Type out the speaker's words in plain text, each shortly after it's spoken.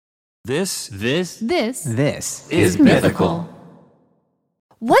This is mythical.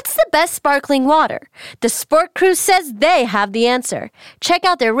 What's the best sparkling water? The Sport Crew says they have the answer. Check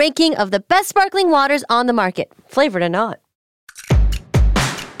out their ranking of the best sparkling waters on the market, flavored or not.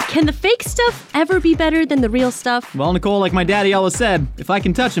 Can the fake stuff ever be better than the real stuff? Well, Nicole, like my daddy always said, if I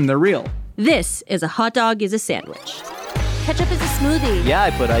can touch them, they're real. This is a hot dog is a sandwich. Ketchup is a smoothie. Yeah, I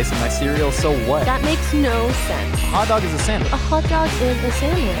put ice in my cereal, so what? That makes no sense. A hot dog is a sandwich. A hot dog is a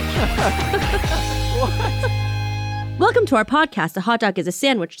sandwich. Welcome to our podcast, A Hot Dog is a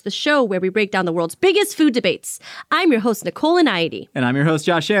Sandwich, the show where we break down the world's biggest food debates. I'm your host, Nicole Aniety. And I'm your host,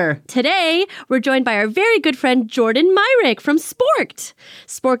 Josh Scher. Today, we're joined by our very good friend, Jordan Myrick from Sporked.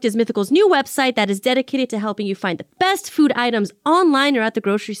 Sporked is Mythical's new website that is dedicated to helping you find the best food items online or at the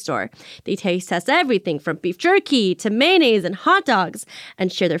grocery store. They taste test everything from beef jerky to mayonnaise and hot dogs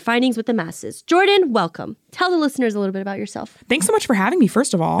and share their findings with the masses. Jordan, welcome. Tell the listeners a little bit about yourself. Thanks so much for having me,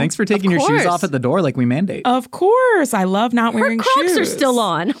 first of all. Thanks for taking your shoes off at the door like we mandate. Of course. I love not wearing shoes. Her Crocs are still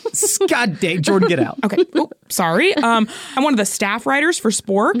on. God dang, Jordan, get out. Okay. Oh, sorry. I'm one of the staff writers for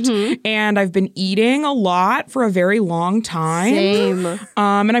Sporked, and I've been eating a lot for a very long time. Same.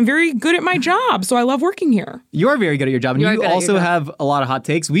 And I'm very good at my job, so I love working here. You are very good at your job, and you also have a lot of hot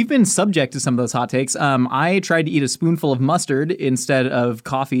takes. We've been subject to some of those hot takes. I tried to eat a spoonful of mustard instead of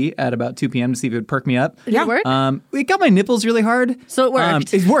coffee at about 2 p.m. to see if it would perk me up. Did it work? It got my nipples really hard. So it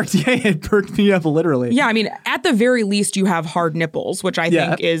worked. It worked. Yeah, it perked me up literally. Yeah, I mean, at the very least, you have hard nipples, which I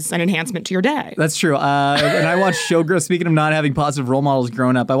think is an enhancement to your day. That's true. And I watched Showgirls. Speaking of not having positive role models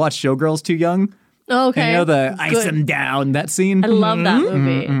growing up, I watched Showgirls too young. Oh, okay. And you know the ice them down, that scene? I love that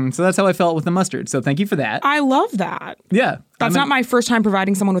movie. So that's how I felt with the mustard. So thank you for that. I love that. Yeah. That's not my first time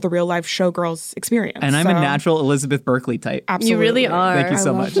providing someone with a real life Showgirls experience. And I'm a natural Elizabeth Berkley type. Absolutely. You really are. Thank you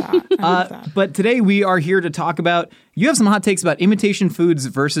so much. I love that. But today we are here to talk about, you have some hot takes about imitation foods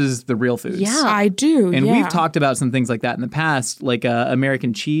versus the real foods. Yeah. I do, And we've talked about some things like that in the past, like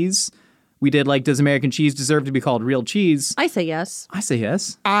American cheese. We did does American cheese deserve to be called real cheese? I say yes. I say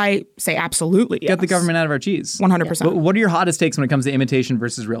yes. I say absolutely yes. Get the government out of our cheese. 100%. But what are your hottest takes when it comes to imitation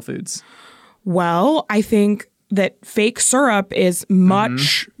versus real foods? Well, I think that fake syrup is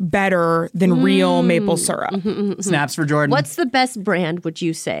much better than real maple syrup. Snaps for Jordan. What's the best brand, would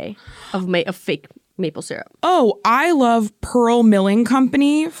you say, of fake maple syrup? Oh, I love Pearl Milling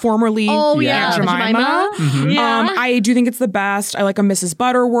Company, formerly Aunt Jemima. Yeah. I do think it's the best. I like a Mrs.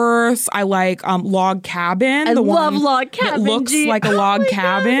 Butterworth's. I like Log Cabin. I the love one Log Cabin. It looks like a log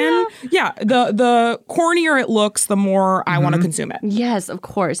cabin. Yeah, the cornier it looks, the more I want to consume it. Yes, of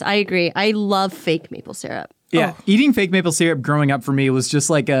course. I agree. I love fake maple syrup. Yeah, eating fake maple syrup growing up for me was just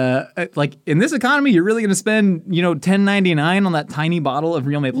like in this economy, you're really going to spend, $10.99 on that tiny bottle of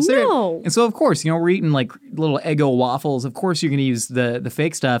real maple syrup. No. And so, of course, we're eating like little Eggo waffles. Of course, you're going to use the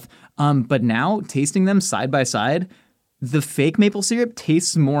fake stuff. But now, tasting them side by side, the fake maple syrup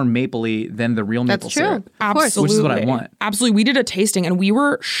tastes more mapley than the real maple syrup. Absolutely. Which is what I want. Absolutely. We did a tasting and we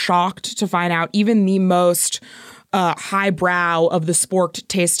were shocked to find out even the most highbrow of the Sporked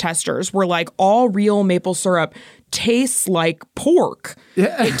taste testers were like, all real maple syrup tastes like pork.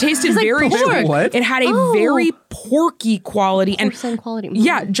 Yeah. It tasted very pork. What? It had a very porky quality. Quality.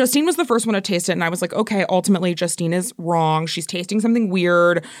 Yeah, Justine was the first one to taste it, and I was like, okay, ultimately Justine is wrong. She's tasting something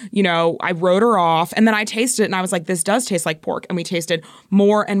weird. I wrote her off, and then I tasted it, and I was like, this does taste like pork. And we tasted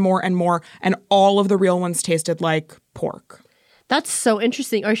more and more and more, and all of the real ones tasted like pork. That's so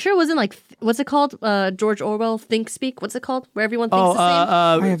interesting. Are you sure it wasn't what's it called? George Orwell Think Speak? What's it called? Where everyone thinks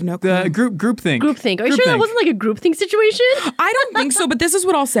the same? I have no clue. Groupthink. Groupthink. Are you sure that wasn't like a groupthink situation? I don't think so, but this is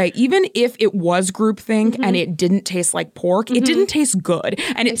what I'll say. Even if it was groupthink and it didn't taste like pork, it didn't taste good.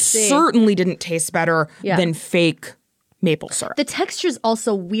 And it certainly didn't taste better than fake maple syrup. The texture is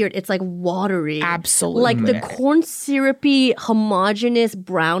also weird. It's like watery. Absolutely. Like the corn syrupy, homogenous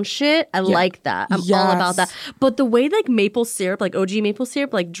brown shit. I like that. I'm all about that. But the way maple syrup, like OG maple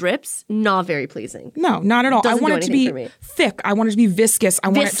syrup, drips, not very pleasing. No, not at all. I want it to be thick. I want it to be viscous. I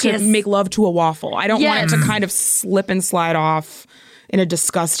want it to make love to a waffle. I don't want it to kind of slip and slide off in a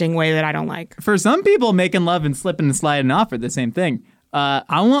disgusting way that I don't like. For some people, making love and slipping and sliding off are the same thing.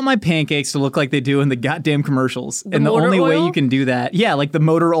 I want my pancakes to look like they do in the goddamn commercials. And the only way you can do that, like the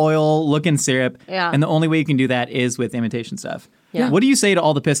motor oil looking syrup. Yeah. And the only way you can do that is with imitation stuff. Yeah. What do you say to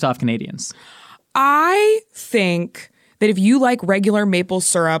all the pissed off Canadians? I think that if you like regular maple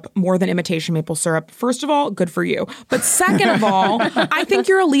syrup more than imitation maple syrup, first of all, good for you. But second of all, I think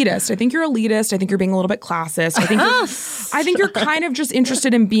you're elitist. I think you're being a little bit classist. I think you're kind of just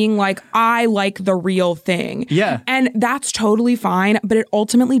interested in being like, I like the real thing. Yeah. And that's totally fine, but it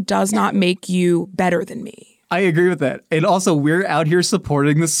ultimately does not make you better than me. I agree with that. And also, we're out here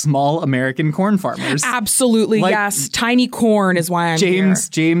supporting the small American corn farmers. Absolutely, Like, yes. Tiny corn is why I'm here.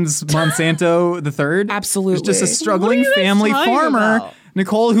 James Monsanto III. Absolutely. Is just a struggling What are you guys family talking farmer. about?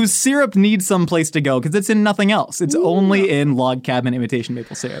 Nicole, whose syrup needs some place to go because it's in nothing else. It's only in log cabin imitation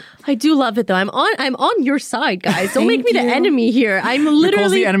maple syrup. I do love it though. I'm on your side, guys. Don't make me Thank the you. enemy here. I'm literally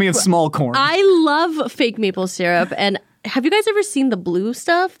Nicole's the enemy of small corn. I love fake maple syrup. And have you guys ever seen the blue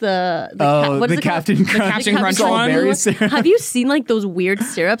stuff? The what is it called? Captain Crunch. Captain Crunch Salt one? berry syrup. Have you seen like those weird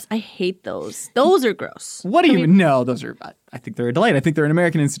syrups? I hate those. Those are gross. What do you mean? No, those are. I think they're a delight. I think they're an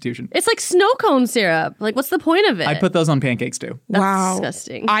American institution. It's like snow cone syrup. Like, what's the point of it? I put those on pancakes too. That's Wow.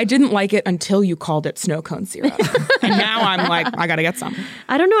 disgusting. I didn't like it until you called it snow cone syrup. And now I'm like, I gotta get some.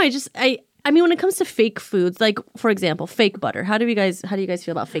 I don't know. I mean, when it comes to fake foods, like for example, fake butter. How do you guys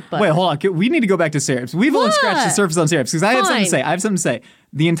feel about fake butter? Wait, hold on. We need to go back to syrups. We've only scratched the What? surface on syrups because I have something to Fine. say.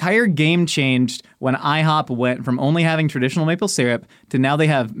 The entire game changed when IHOP went from only having traditional maple syrup to now they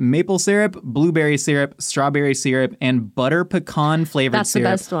have maple syrup, blueberry syrup, strawberry syrup, and butter pecan flavored That's the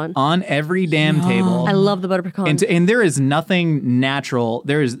syrup best one. on every damn table. I love the butter pecan. And there is nothing natural.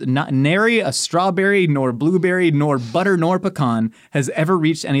 There is not nary a strawberry, nor blueberry, nor butter, nor pecan has ever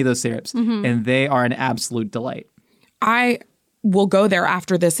reached any of those syrups, and they are an absolute delight. I will go there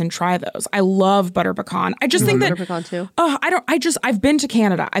after this and try those. I love butter pecan. I just think that butter pecan too. I've been to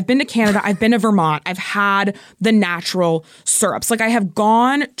Canada. I've been to Vermont. I've had the natural syrups. Like I have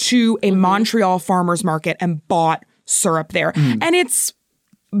gone to a Montreal farmer's market and bought syrup there. And it's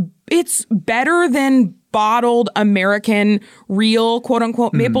better than bottled American real quote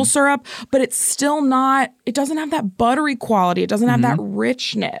unquote maple syrup, but it's still not, it doesn't have that buttery quality. It doesn't have that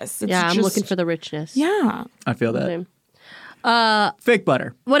richness. It's Yeah, I'm just- looking for the richness. Yeah. I feel that. Okay. Fake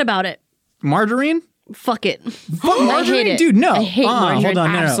butter. What about it? Margarine? Fuck it. Fuck I margarine? hate it. Dude, no. I hate margarine. Hold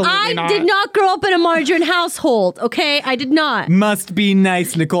on, no. Absolutely. I not. did not grow up in a margarine household, okay? I did not. Must be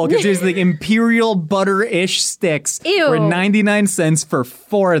nice, Nicole, because there's like imperial butter-ish sticks Ew. for 99 cents for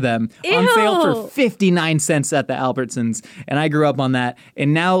 4 of them. On sale Ew. for 59 cents at the Albertsons. And I grew up on that.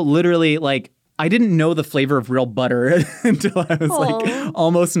 And now literally, like, I didn't know the flavor of real butter until I was like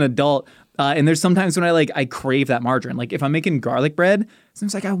almost an adult. And there's sometimes when I crave that margarine. Like if I'm making garlic bread,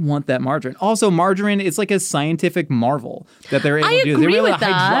 sometimes like I want that margarine. Also, margarine is like a scientific marvel that they're able to do. They're agree able with to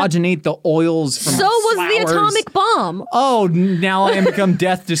that. hydrogenate the oils from So was the flowers. atomic bomb. Oh, now I am become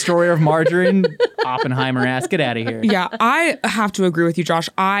death destroyer of margarine. Oppenheimer ass, get out of here. Yeah, I have to agree with you, Josh.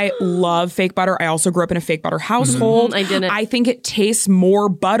 I love fake butter. I also grew up in a fake butter household. I didn't. I think it tastes more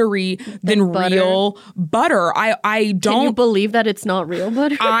buttery than butter. real butter. I Can you don't. believe that it's not real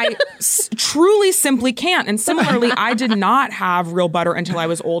butter? I truly simply can't. And similarly, I did not have real butter until I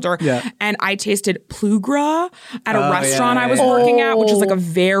was older. Yeah. And I tasted Plugras at a Oh, restaurant yeah, I was yeah. working at, which is like a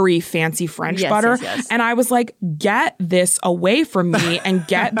very fancy French Yes, butter. yes, yes. And I was like, get this away from me and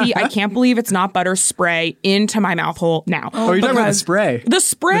get the I can't believe it's not butter spray into my mouth hole now. Oh, you're talking about the Because- spray. The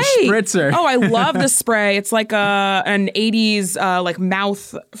spray. The spritzer. Oh, I love the spray. It's like an 80s like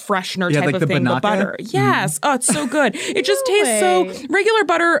mouth freshener Yeah, type like of the thing, Banaka? but butter. Yes. Oh, it's so good. It just tastes so regular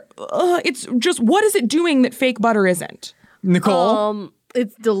butter. It's just, what is it doing that fake butter isn't? Nicole?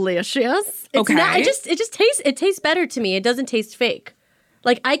 It's delicious. It's Okay. not, it tastes better to me. It doesn't taste fake.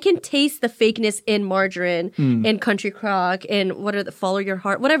 Like I can taste the fakeness in margarine, in country crock, in follow your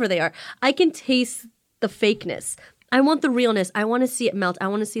heart, whatever they are. I can taste the fakeness. I want the realness. I want to see it melt. I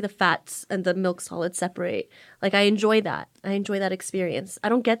want to see the fats and the milk solids separate. Like I enjoy that. I enjoy that experience. I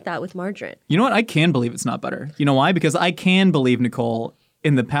don't get that with margarine. You know what? I can believe it's not butter. You know why? Because I can believe, Nicole,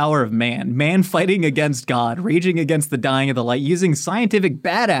 in the power of man. Man fighting against God, raging against the dying of the light, using scientific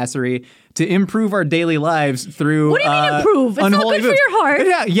badassery to improve our daily lives through What do you mean improve? It's not unholy good for foods. your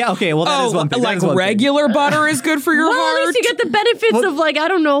heart. Yeah, okay. Well, that is one thing. That like is one thing. regular butter is good for your Well, heart. at least you get the benefits of like, I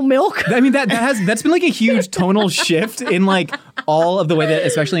don't know, milk. I mean, that's been like a huge tonal shift in like all of the way that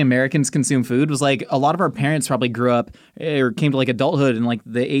especially Americans consume food. Was like a lot of our parents probably grew up or came to like adulthood in like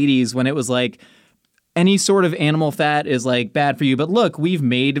the 80s when it was like any sort of animal fat is like bad for you, but look, we've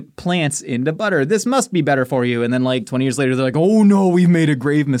made plants into butter. This must be better for you. And then like 20 years later, they're like, oh no, we've made a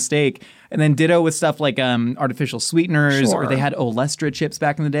grave mistake. And then ditto with stuff like artificial sweeteners, Sure. or they had Olestra chips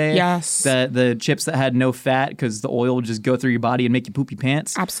back in the day. Yes. The chips that had no fat because the oil would just go through your body and make you poop your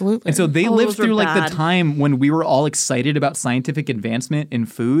pants. Absolutely. And so they lived those were through like bad. the time when we were all excited about scientific advancement in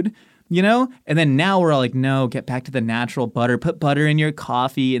food. You know? And then now we're all like, no, get back to the natural butter. Put butter in your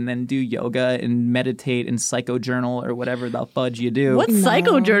coffee and then do yoga and meditate and psychojournal or whatever the fudge you do. What's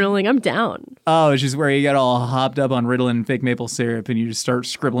psychojournaling? I'm down. Oh, it's just where you get all hopped up on Ritalin and fake maple syrup, and you just start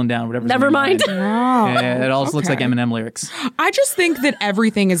scribbling down whatever. Never mind. Yeah, it also looks like Eminem lyrics. I just think that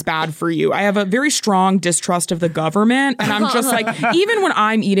everything is bad for you. I have a very strong distrust of the government, and I'm just like, even when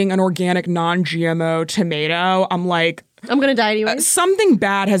I'm eating an organic, non-GMO tomato, I'm like, I'm going to die anyway. Something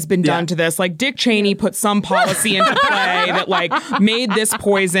bad has been done to this. Like Dick Cheney put some policy into play that like made this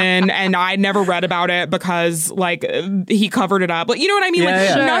poison, and I never read about it because like he covered it up. Like, you know what I mean?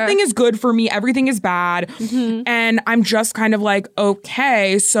 Nothing is good for me. Everything is bad. And I'm just kind of like,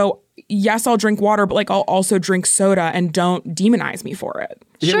 okay, so yes, I'll drink water, but like I'll also drink soda, and don't demonize me for it.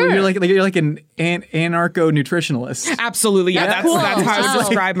 Sure. You're like an anarcho-nutritionalist. Absolutely. Yeah, that's how I would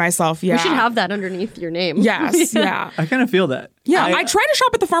describe myself. Yeah. We should have that underneath your name. Yes. Yeah. I kind of feel that. Yeah. I try to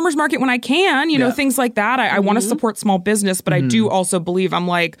shop at the farmer's market when I can, you know, things like that. I want to support small business, but I do also believe I'm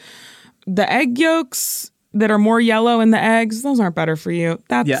like, the egg yolks that are more yellow in the eggs, those aren't better for you.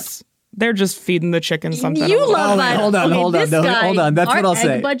 They're just feeding the chicken something. You love that. Hold on. Hold on. That's what I'll say.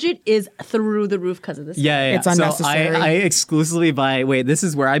 Our egg budget is through the roof because of this. Yeah. It's unnecessary. So I exclusively buy. Wait, this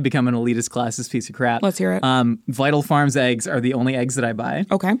is where I become an elitist classist piece of crap. Let's hear it. Vital Farms eggs are the only eggs that I buy.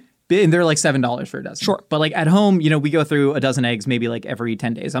 Okay. And they're like $7 for a dozen. Sure. But like at home, you know, we go through a dozen eggs maybe like every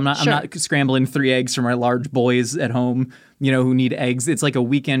 10 days. I'm not scrambling 3 eggs for my large boys at home, you know, who need eggs. It's like a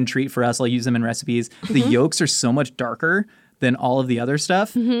weekend treat for us. I'll use them in recipes. The yolks are so much darker than all of the other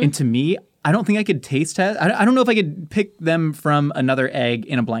stuff. And to me, I don't think I could taste test. I don't know if I could pick them from another egg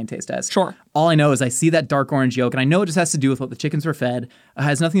in a blind taste test. Sure. All I know is I see that dark orange yolk, and I know it just has to do with what the chickens were fed. It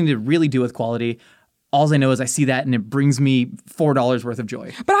has nothing to really do with quality. All I know is I see that, and it brings me $4 worth of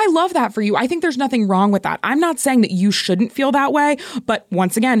joy. But I love that for you. I think there's nothing wrong with that. I'm not saying that you shouldn't feel that way, but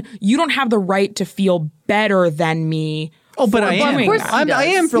once again, you don't have the right to feel better than me. Oh, but I am. Of course I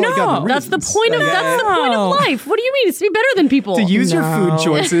am for like other That's the reasons. point of life. What do you mean? It's to be better than people. To use your food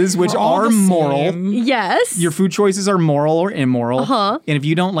choices, which are moral. Yes. Your food choices are moral or immoral. And if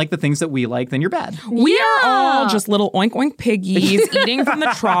you don't like the things that we like, then you're bad. We are all just little oink oink piggies eating from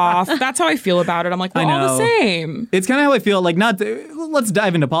the trough. That's how I feel about it. I'm like, we're all the same. It's kind of how I feel. Like, let's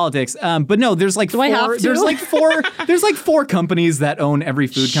dive into politics. But no, there's like there's like four companies that own every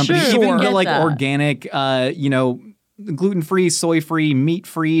food company. Sure. Even the like that. organic, gluten-free, soy-free,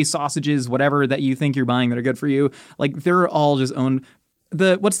 meat-free sausages, whatever that you think you're buying that are good for you. Like, they're all just owned.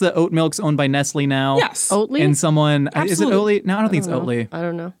 What's the oat milk's owned by Nestle now? Yes. Oatly? And someone, is it Oatly? No, I don't think it's know. Oatly. I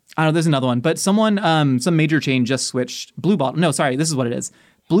don't know. I don't know, there's another one. But someone, some major chain just switched Blue Bottle. No, sorry, this is what it is.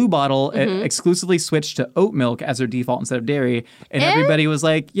 Blue Bottle exclusively switched to oat milk as their default instead of dairy. And everybody was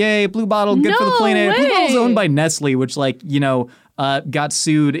like, yay, Blue Bottle, good for the planet. Blue Bottle's owned by Nestle, which got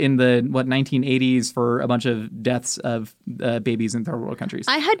sued in the 1980s for a bunch of deaths of babies in third world countries.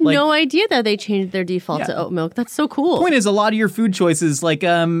 I had no idea that they changed their default to oat milk. That's so cool. Point is, a lot of your food choices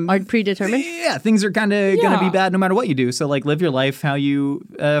are predetermined. Yeah, things are kind of going to be bad no matter what you do. So live your life how you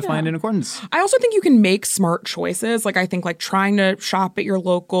find in accordance. I also think you can make smart choices. Like I think trying to shop at your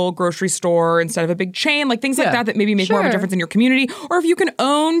local grocery store instead of a big chain, like things like that maybe make more of a difference in your community. Or if you can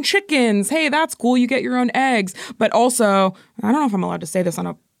own chickens, hey, that's cool. You get your own eggs. But also, I don't know if I'm allowed to say this on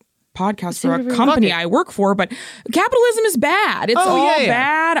a podcast for a company I work for, but capitalism is bad. It's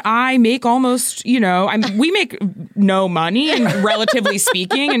bad. I make almost, we make no money, and relatively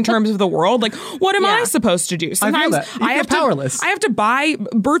speaking, in terms of the world. Like, what am I supposed to do? Sometimes I have powerless. I have to buy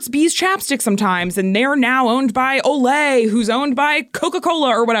Burt's Bees chapstick sometimes, and they're now owned by Olay, who's owned by Coca-Cola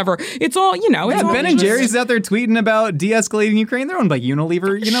or whatever. It's all, it's all Ben and Jerry's out there tweeting about de-escalating Ukraine. They're owned by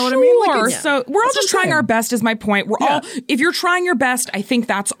Unilever. You know what I mean? So we're all just trying our best is my point. We're all, if you're trying your best, I think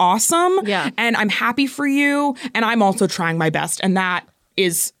that's awesome. Yeah. And I'm happy for you. And I'm also trying my best. And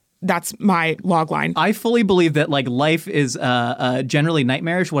that's my log line. I fully believe that life is generally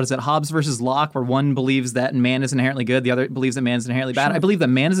nightmarish. What is it? Hobbes versus Locke, where one believes that man is inherently good, the other believes that man is inherently bad. I believe that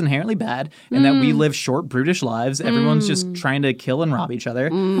man is inherently bad, and that we live short, brutish lives. Everyone's just trying to kill and rob each other,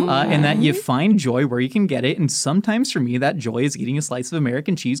 and that you find joy where you can get it. And sometimes for me, that joy is eating a slice of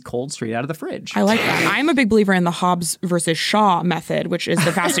American cheese cold straight out of the fridge. I like that. I'm a big believer in the Hobbes versus Shaw method, which is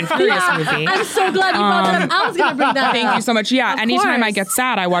the Fast and Furious movie. I'm so glad you brought that up. I was going to bring that up. Thank you so much. Yeah, Of anytime course. I get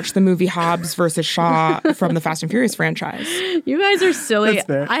sad, I watch the movie Hobbes versus Shaw from the Fast and Furious franchise. You guys are silly. That's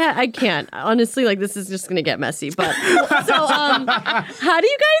fair. I can't. Honestly, this is just going to get messy. But so, how do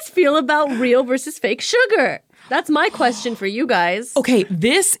you guys feel about real versus fake sugar? That's my question for you guys. Okay,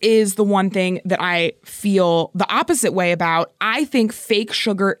 this is the one thing that I feel the opposite way about. I think fake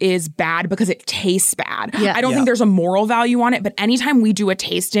sugar is bad because it tastes bad. Yeah. I don't think there's a moral value on it, but anytime we do a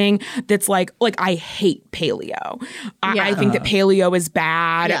tasting that's like I hate paleo. I think that paleo is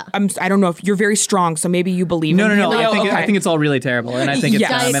bad. Yeah. I don't know if you're very strong, so maybe you believe in No. paleo. I think it's all really terrible, and I think it's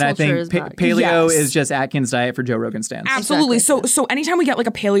Yes. and I think Culture is bad. paleo Yes. is just Atkins diet for Joe Rogan stands. Absolutely. So anytime we get like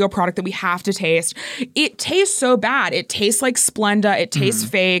a paleo product that we have to taste, it tastes so bad. It tastes like Splenda. It tastes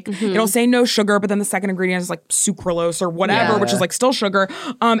fake. It'll say no sugar, but then the second ingredient is like sucralose or whatever, which is like still sugar.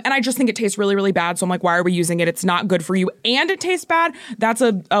 And I just think it tastes really, really bad. So I'm like, why are we using it? It's not good for you. And it tastes bad. That's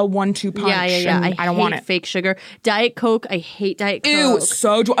a 1-2 punch. Yeah. And I don't want hate it. fake sugar. Diet Coke. I hate Diet Coke. Ew,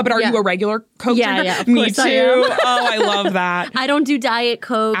 so but are you a regular Coke drinker? Yeah, of Me course too. I am. Oh, I love that. I don't do Diet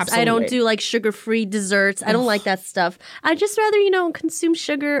Cokes. I don't Absolutely. do like sugar-free desserts. I don't like that stuff. I just rather, consume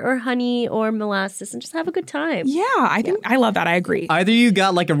sugar or honey or molasses and just have a good time. Yeah, I think I love that. I agree. Either you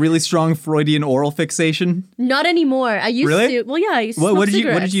got like a really strong Freudian oral fixation. Not anymore. I used Really? to. Well, yeah, I used to What smoke did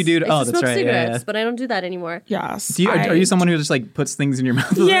you- what did you do to- cigarettes. I used oh, to that's smoke right, yeah, cigarettes, yeah. but I don't do that anymore. Yes. Are you someone who just like puts things in your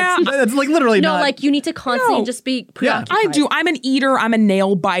mouth? Yeah. That's like literally No, not. like you need to constantly No. just be Yeah. preoccupied. I do. I'm an eater. I'm a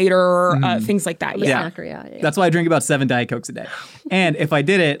nail biter. Things like that. Yeah. Snacker, yeah. That's why I drink about 7 Diet Cokes a day. And if I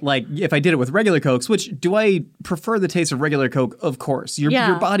did it with regular Cokes, which do I prefer the taste of regular Coke? Of course. Your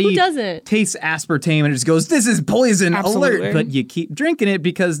Yeah, body who doesn't? tastes aspartame and it just goes, this is poison, Absolutely. alert. But you keep drinking it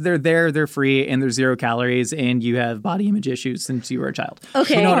because they're free, and there's 0 calories, and you have body image issues since you were a child.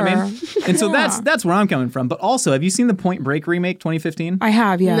 Okay. You know what I mean? And so Yeah. that's where I'm coming from. But also, have you seen the Point Break remake 2015? I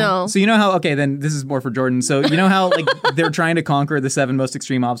have, yeah. No. So you know how, okay, then this is more for Jordan. So you know how like they're trying to conquer the 7 most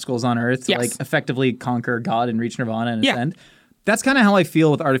extreme obstacles on Earth to Yes. like effectively conquer God and reach nirvana and Yeah. ascend? That's kind of how I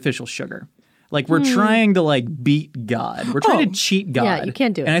feel with artificial sugar. Like we're trying to like beat God. We're trying to cheat God. Yeah, you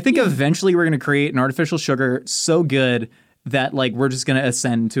can't do it. And I think eventually we're going to create an artificial sugar so good that like we're just going to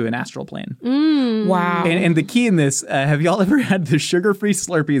ascend to an astral plane. Wow. And the key in this, have y'all ever had the sugar-free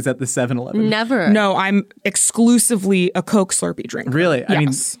Slurpees at the 7-Eleven? Never. No, I'm exclusively a Coke Slurpee drinker. Really? I mean,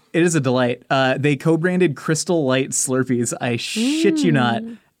 Yes. it is a delight. They co-branded Crystal Light Slurpees, I shit you not,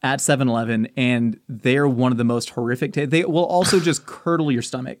 at 7-Eleven, and they're one of the most horrific. They will also just curdle your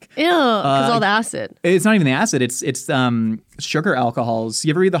stomach. Ew, because all the acid. It's not even the acid. It's sugar alcohols. You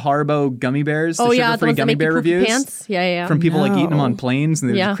ever read the Haribo gummy bears? Oh, the yeah, the sugar-free ones that gummy make bear you poop your reviews? pants? Yeah. From people like eating them on No. planes, and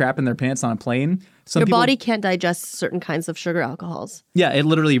they're Yeah. just crapping their pants on a plane. Some Your people, body can't digest certain kinds of sugar alcohols. yeah, it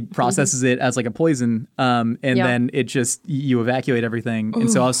literally processes it as like a poison, and Yeah. then it just you evacuate everything. And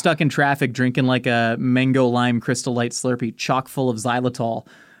so I was stuck in traffic drinking like a mango lime Crystal Light Slurpee, chock full of xylitol,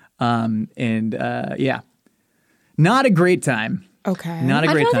 yeah, not a great time. Okay. Not a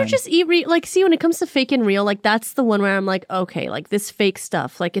I'd great rather time. just eat see, when it comes to fake and real, like that's the one where I'm like, okay, like this fake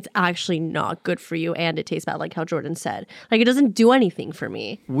stuff, like it's actually not good for you and it tastes bad, like how Jordan said. Like it doesn't do anything for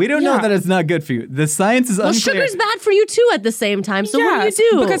me. We don't know that it's not good for you. The science is Well, unclear. sugar's bad for you too at the same time. So what Yes, do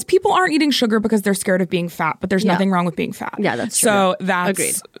you do? Because people aren't eating sugar because they're scared of being fat, but there's nothing wrong with being fat. Yeah, that's true. So that's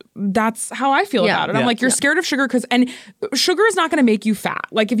Agreed. that's how I feel Yeah. about it. I'm Yeah. like, you're scared of sugar and sugar is not going to make you fat.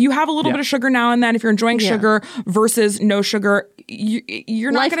 Like if you have a little Yeah. bit of sugar now and then, if you're enjoying Yeah. sugar versus no sugar,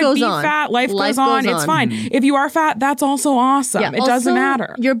 you're not Life going to goes be on. fat. Life Life goes on. goes It's on. fine. If you are fat, that's also awesome. It doesn't also,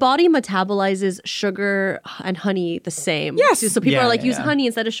 matter. Your body metabolizes sugar and honey the same. Yes. So people Yeah, are like, yeah, use yeah. honey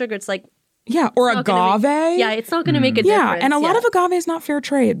instead of sugar. It's like, Yeah, or not gonna agave. make- yeah, it's not going to make a Yeah, difference. and a lot of agave is not fair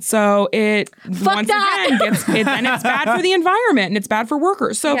trade. So it once that. again and it's bad for the environment and it's bad for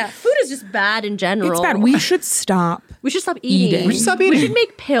workers. So yeah, food is just bad in general. it's bad. We should stop. We should stop eating. We should stop We eating. should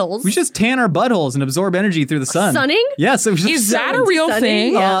make pills. we should just tan our buttholes and absorb energy through the sun. Sunning? Yeah. So Is that a real Sunning?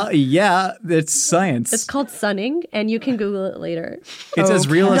 thing? Yeah. Yeah, it's science. It's called sunning, and you can Google it later. It's as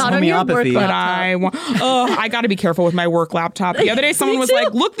real as Not on your work homeopathy. But laptop. I got to be careful with my work laptop. The other day, someone was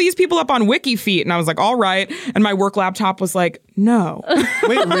like, "Look these people up on WikiFeet," and I was like, "All right." And my work laptop was like, "No,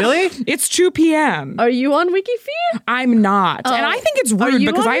 Wait, really? it's 2 p.m. Are you on WikiFeed? I'm not," and I think it's Are rude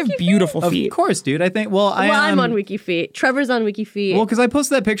you because on I have WikiFeed? beautiful Of feet. course, dude. I think. Well, I'm on WikiFeed. Trevor's on WikiFeed. Well, because I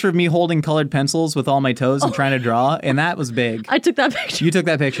posted that picture of me holding colored pencils with all my toes and trying to draw, and that was big. I took that picture. You took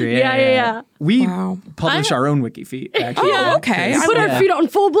that picture, yeah. Yeah. We Wow. publish our own WikiFeet, actually. Oh, okay. Put our feet on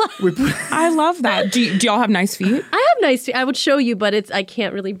full blast. I love that. Do y'all have nice feet? I have nice feet. I would show you, but I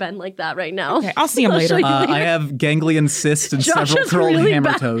can't really bend like that right now. Okay, I'll see 'em later. show you later. I have ganglion cysts and Josh several has curled really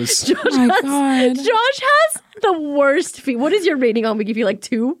hammer bad- toes. Josh Oh my God. Josh has the worst feet. What is your rating on? We give you like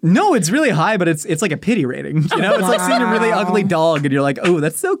 2? No, it's really high, but it's like a pity rating. You know, it's like seeing a really ugly dog, and you're like, oh,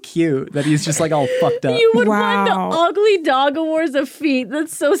 that's so cute that he's just like all fucked up. You would win the Ugly Dog Awards of feet.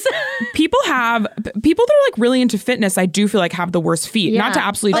 That's so sad. People that are like really into fitness, I do feel like have the worst feet. Not to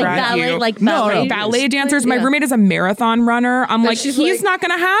absolutely like drag ballet, you. like ballet, ballet dancers. My roommate is a marathon runner. I'm like, he's not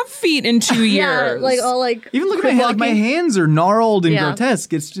gonna have feet in 2 years. like all like even look at my hand. My hands are gnarled and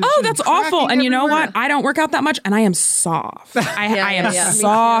grotesque. It's just that's awful. And you know what? I don't work out that much, and I am soft. I am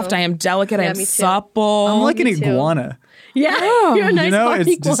soft. I am delicate. I am supple. I'm like an iguana. Yeah, you're a nice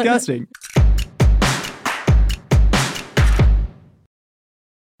it's iguana. disgusting.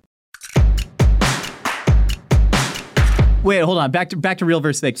 Wait, hold on. Back to real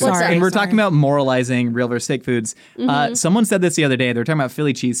versus fake foods. Sorry, and we're talking about moralizing real versus fake foods. Someone said this the other day. They were talking about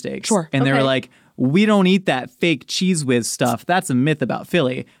Philly cheesesteaks. Sure. And they were like, we don't eat that fake Cheese Whiz stuff. That's a myth about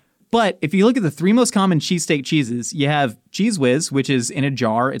Philly. But if you look at the 3 most common cheesesteak cheeses, you have Cheese Whiz, which is in a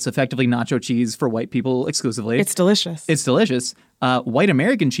jar. It's effectively nacho cheese for white people exclusively. It's delicious. It's delicious. White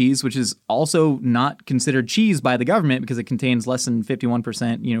American cheese, which is also not considered cheese by the government because it contains less than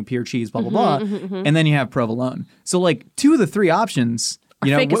 51%, pure cheese, blah, blah, blah. And then you have provolone. So like 2 of the 3 options,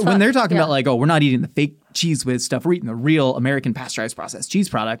 when they're talking about like, oh, we're not eating the fake Cheese Whiz stuff, we're eating the real American pasteurized processed cheese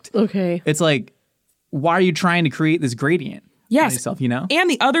product. Okay. It's like, why are you trying to create this gradient? Yes. Yourself, And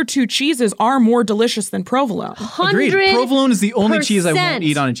the other 2 cheeses are more delicious than provolone. Agreed. Provolone is the only cheese I won't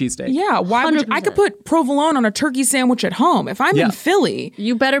eat on a cheesesteak. Yeah, why would I could put provolone on a turkey sandwich at home. If I'm in Philly,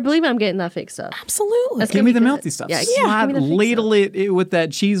 you better believe I'm getting that fake stuff. Absolutely. Give me the melty stuff. Yeah, ladle it with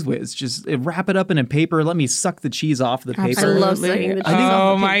that Cheese Whiz. Just wrap it up in a paper. Let me suck the cheese off the paper. I love sucking the cheese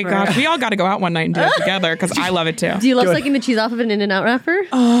off of the my paper. gosh. We all got to go out one night and do it together because I love it too. Do you love sucking the cheese off of an In-N-Out wrapper?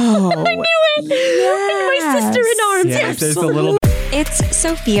 Oh, I knew it. Yes. My sister in arms. Yeah, there's a little. It's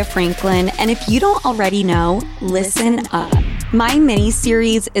Sophia Franklin, and if you don't already know, listen up. My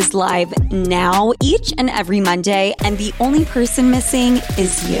mini-series is live now, each and every Monday, and the only person missing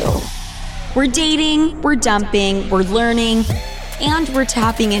is you. We're dating, we're dumping, we're learning, and we're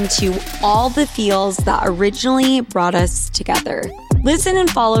tapping into all the feels that originally brought us together. Listen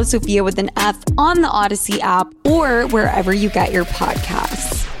and follow Sophia with an F on the Odyssey app or wherever you get your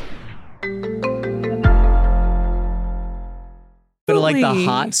podcasts. Bit of like the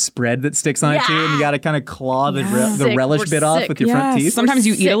hot spread that sticks on it too, and you got to kind of claw the relish bit off with your front teeth. Sometimes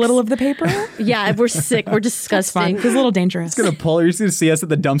you eat a little of the paper. Yeah, we're sick. We're disgusting. It's a little dangerous. It's gonna pull. You're just gonna see us at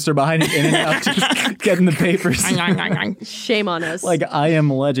the dumpster behind an In-N-Out, just getting the papers. Shame on us. Like I Am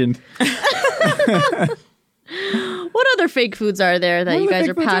Legend. What other fake foods are there that you guys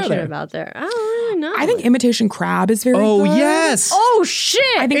are passionate about there? I don't really know. I think imitation crab is very good. Oh, yes. Oh, shit.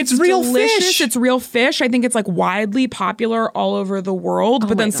 I think It's real delicious. fish. It's real fish. I think it's like widely popular all over the world.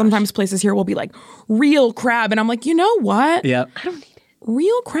 But then sometimes places here will be like real crab. And I'm like, you know what? Yeah.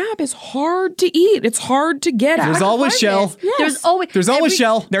 Real crab is hard to eat. It's hard to get at. There's always shell. Yes. There's always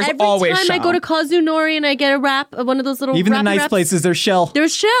shell. There's every always time shell. I go to Kazunori and I get a wrap, one of those little Even the wrappy nice wraps, places, there's shell.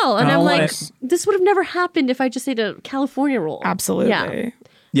 there's shell, and I I'm don't like, want this would have never happened if I just ate a California roll. Absolutely.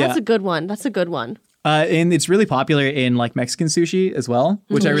 Yeah. That's a good one. That's a good one. And it's really popular in like Mexican sushi as well,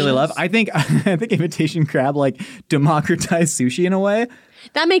 which I really love. I think imitation crab like democratized sushi in a way.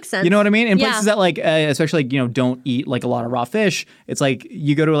 That makes sense. You know what I mean? In places that like, especially like, don't eat like a lot of raw fish. It's like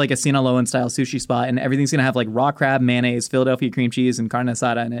you go to like a Sinaloan style sushi spot and everything's gonna have like raw crab, mayonnaise, Philadelphia cream cheese, and carne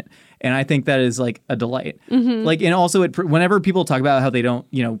asada in it. And I think that is like a delight. Like, and also whenever people talk about how they don't,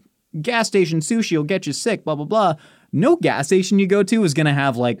 gas station sushi will get you sick, blah blah blah. No gas station you go to is going to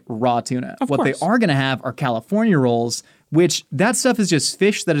have like raw tuna. What they are going to have are California rolls, which that stuff is just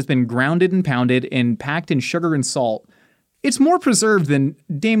fish that has been grounded and pounded and packed in sugar and salt. It's more preserved than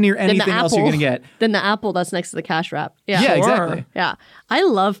damn near anything else you're going to get. Than the apple that's next to the cash wrap. Yeah, exactly. Yeah. I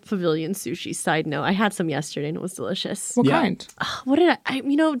love Pavilion sushi. Side note, I had some yesterday and it was delicious. What kind? What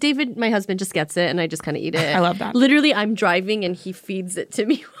did David, my husband, just gets it and I just kind of eat it. I love that. Literally, I'm driving and he feeds it to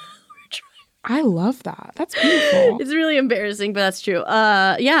me. I love that. That's beautiful. It's really embarrassing, but that's true.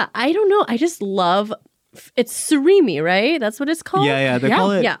 Yeah, I don't know. I just love, it's surimi, right? That's what it's called? Yeah. They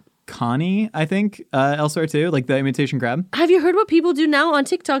call it Yeah. kani, I think, elsewhere too, like the imitation crab. Have you heard what people do now on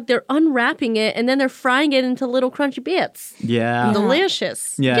TikTok? They're unwrapping it and then they're frying it into little crunchy bits. Yeah.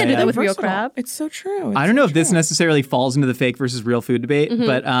 Delicious. Yeah, You can't do yeah. that with real Versatile. crab. It's so true. I don't know if this necessarily falls into the fake versus real food debate,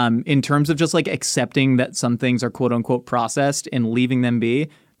 but in terms of just like accepting that some things are quote unquote processed and leaving them be,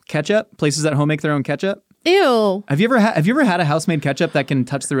 ketchup, places at home make their own ketchup. Ew. Have you ever had a house-made ketchup that can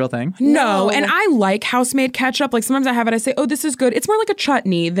touch the real thing? No, and I like house-made ketchup. Like sometimes I have it, I say, "Oh, this is good." It's more like a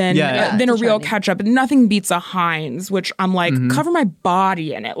chutney than a real ketchup. Nothing beats a Heinz, which I'm like, cover my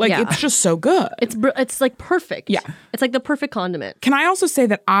body in it. Like it's just so good. It's like perfect. Yeah, it's like the perfect condiment. Can I also say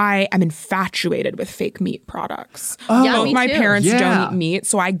that I am infatuated with fake meat products? Yeah, Both me my too. parents don't eat meat,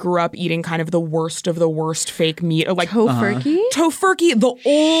 so I grew up eating kind of the worst of the worst fake meat. Like Tofurkey? Tofurkey, the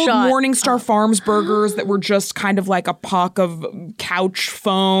old Shut Morningstar Farms burgers that were just kind of like a puck of couch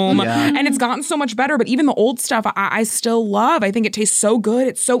foam. Yeah. And it's gotten so much better, but even the old stuff I still love. I think it tastes so good.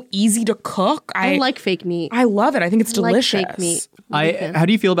 It's so easy to cook. I like fake meat. I love it. I think it's delicious. Like fake meat. How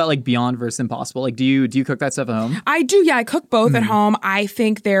do you feel about like Beyond versus Impossible? Like, do you cook that stuff at home? I do, yeah. I cook both at home. I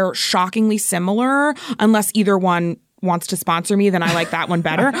think they're shockingly similar, unless either one wants to sponsor me, then I like that one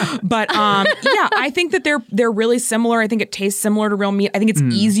better. But yeah, I think that they're really similar. I think it tastes similar to real meat. I think it's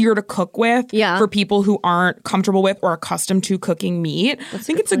easier to cook with for people who aren't comfortable with or accustomed to cooking meat. I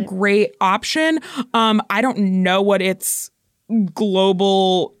think it's a great option. I don't know what its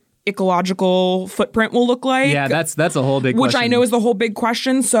global ecological footprint will look like. Yeah, that's a whole big which question. I know is the whole big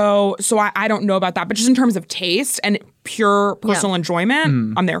question. So I don't know about that. But just in terms of taste and pure personal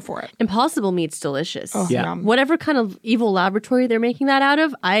enjoyment, I'm there for it. Impossible meat's delicious. Oh, Yeah. yum. Whatever kind of evil laboratory they're making that out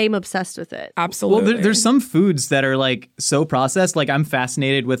of, I'm obsessed with it. Absolutely. Well, there's some foods that are like so processed. Like I'm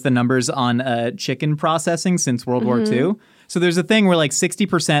fascinated with the numbers on chicken processing since World War II. So there's a thing where like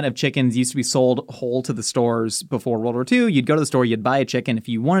 60% of chickens used to be sold whole to the stores before World War II. You'd go to the store, you'd buy a chicken. If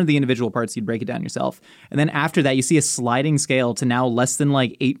you wanted the individual parts, you'd break it down yourself. And then after that, you see a sliding scale to now less than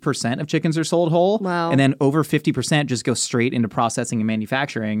like 8% of chickens are sold whole. Wow. And then over 50% just go straight into processing and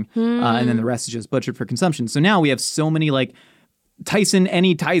manufacturing. And then the rest is just butchered for consumption. So now we have so many like Tyson,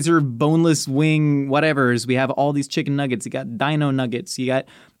 any Tizer, boneless wing, whatevers. We have all these chicken nuggets. You got dino nuggets. You got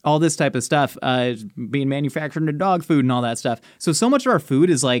all this type of stuff being manufactured into dog food and all that stuff. So much of our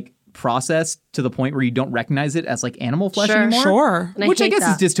food is like processed to the point where you don't recognize it as like animal flesh anymore. Sure. And Which I hate guess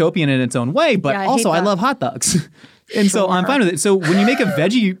that. is dystopian in its own way, but Yeah, I also hate I that. love hot dogs. And so I'm fine with it. So when you make a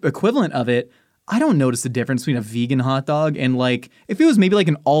veggie equivalent of it, I don't notice the difference between a vegan hot dog and like if it was maybe like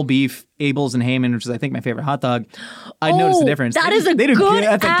an all beef Abel's and Heyman, which is I think my favorite hot dog, I'd notice the difference. That They is do- a they do good,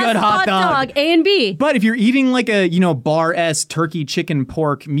 That's a good hot dog. A and B. But if you're eating like a, bar S turkey, chicken,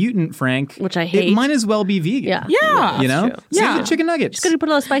 pork, mutant Frank, Which I hate. it might as well be vegan. Yeah. Yeah. You know? true. Same Yeah. with chicken nuggets. Just gonna put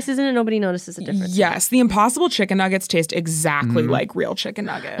a lot of spices in it, nobody notices the difference. Yes, the Impossible chicken nuggets taste exactly like real chicken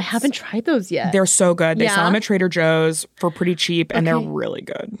nuggets. I haven't tried those yet. They're so good. They Yeah? sell them at Trader Joe's for pretty cheap, and they're Okay. really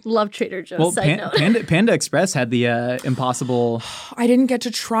good. Love Trader Joe's. Well, side note. Panda Express had the Impossible. I didn't get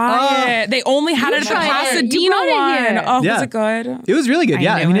to try it. They only had it at the tried it. You Pasadena brought it one. here. Oh, Yeah. was it good? It was really good. I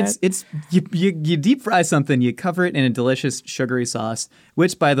Yeah, I knew mean, it. it's you deep fry something, you cover it in a delicious sugary sauce.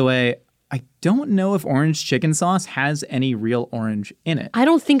 Which, by the way, I don't know if orange chicken sauce has any real orange in it. I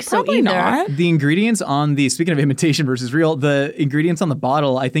don't think so Probably either. not. The ingredients on speaking of imitation versus real, the ingredients on the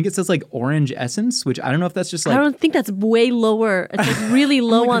bottle, I think it says like orange essence, which I don't know if that's just I like don't think that's way lower. It's like really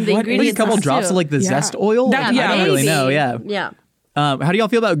low on the what is like a ingredients. couple list, drops too. of like the Yeah. zest oil. That- I don't really maybe. know. Yeah. Yeah. How do y'all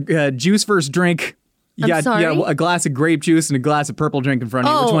feel about juice versus drink? You I'm got sorry? a glass of grape juice and a glass of purple drink in front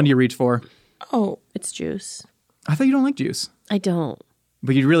of you. Which Oh. one do you reach for? Oh, It's juice. I thought you don't like juice, I don't.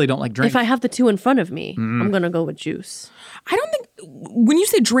 but you really don't like drink. If I have the two in front of me, I'm gonna go with juice. I don't think when you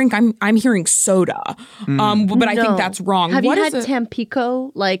say drink, I'm hearing soda. But I think No. that's wrong. Have What you is had it?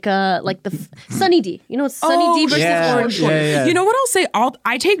 Tampico, like the Sunny D? You know, it's Sunny D versus yeah, orange. yeah. You know what I'll say?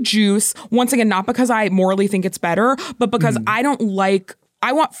 I take juice once again, not because I morally think it's better, but because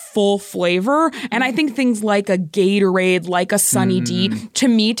I want full flavor. And I think things like a Gatorade, like a Sunny D, to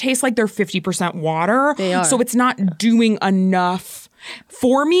me taste like they're 50% water. They are. So it's not doing enough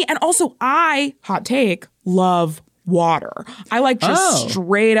for me. And also hot take, love water. I like just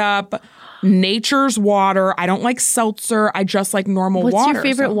straight up nature's water. I don't like seltzer. I just like normal What's water. your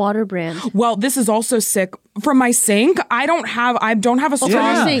favorite So- water brand? Well, this is also sick. From my sink, I don't have a strong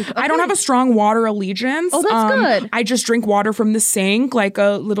your sink. I don't Okay. have a strong water allegiance. Oh, that's good. I just drink water from the sink like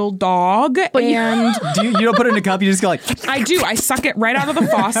a little dog. And do you don't put it in a cup? You just go like. I do. I suck it right out of the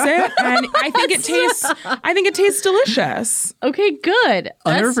faucet, and I think it tastes delicious. Okay, good.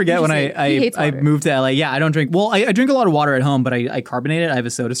 I'll never That's forget when interesting. He hates I water. moved to LA. Yeah, I don't drink. Well, I drink a lot of water at home, but I carbonate it. I have a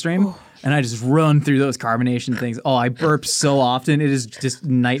soda stream. And I just run through those carbonation things. Oh, I burp so often. It is just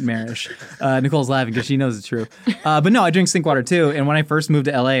nightmarish. Nicole's laughing because she knows it's true. But no, I drink sink water too. And when I first moved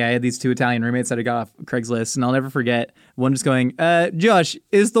to LA, I had these two Italian roommates that I got off Craigslist. And I'll never forget one just going, Josh,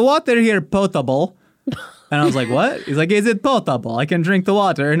 is the water here potable? And I was like, what? He's like, is it potable? I can drink the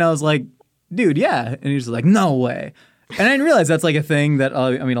water. And I was like, dude, yeah. And he's like, no way. And I didn't realize that's like a thing that,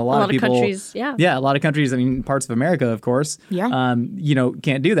 I mean, a lot of people. countries, yeah. Yeah, a lot of countries, I mean, parts of America, of course. Yeah.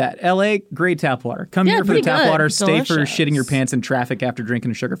 Can't do that. LA, great tap water. Come Yeah, here for the pretty tap good. water. Stay for Delicious. shitting your pants in traffic after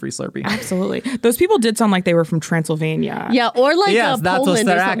drinking a sugar-free Slurpee. Absolutely. Those people did sound like they were from Transylvania. Yeah, or like Yes, that's what's Poland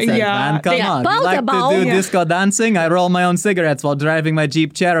their or something. accent, Yeah. man. Come Yeah. on. You like to Baltimore. do Yeah. disco dancing? I roll my own cigarettes while driving my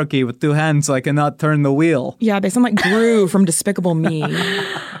Jeep Cherokee with 2 hands so I cannot turn the wheel. Yeah, they sound like Gru from Despicable Me.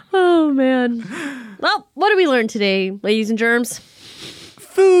 Oh, man. Well, what did we learn today, ladies and germs?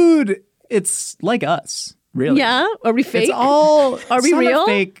 Food, it's like us, really. Yeah? Are we fake? It's all Are we some real?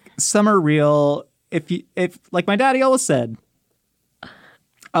 fake, some are real. If like my daddy always said,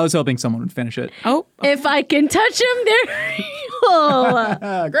 I was hoping someone would finish it. Oh, If I can touch them, they're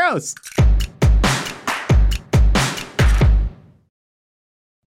real. Gross.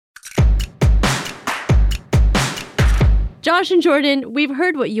 Josh and Jordan, we've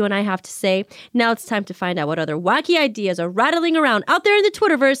heard what you and I have to say. Now it's time to find out what other wacky ideas are rattling around out there in the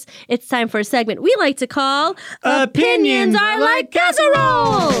Twitterverse. It's time for a segment we like to call Opinions Are Like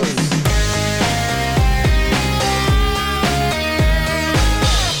Casseroles.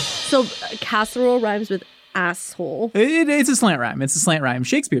 So casserole rhymes with asshole. It's a slant rhyme. It's a slant rhyme.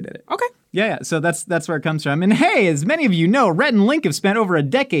 Shakespeare did it. okay. Yeah. So that's where it comes from. And hey, as many of you know, Rhett and Link have spent over a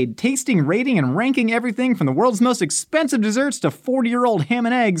decade tasting, rating, and ranking everything from the world's most expensive desserts to 40-year-old ham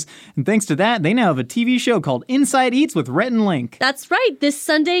and eggs. And thanks to that, they now have a TV show called Inside Eats with Rhett and Link. That's right. This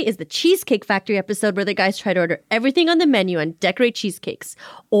Sunday is the Cheesecake Factory episode where the guys try to order everything on the menu and decorate cheesecakes.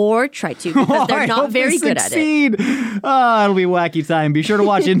 Or try to, because they're I not hope very they good at it. succeed. Oh, it'll be wacky time. Be sure to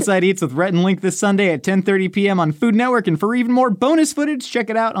watch Inside Eats with Rhett and Link this Sunday at 10:30 p.m. on Food Network. And for even more bonus footage, check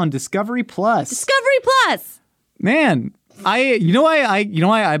it out on Discovery Plus. Discovery Plus. Man, you know why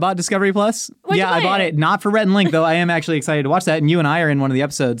I bought Discovery Plus? Why'd you I buy bought it? it not for Rhett and Link, though. I am actually excited to watch that. And you and I are in one of the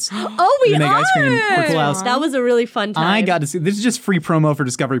episodes. Oh, we make are. ice cream for Cool House. That was a really fun time. I got to see. This is just free promo for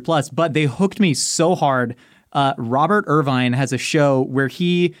Discovery Plus, but they hooked me so hard. Robert Irvine has a show where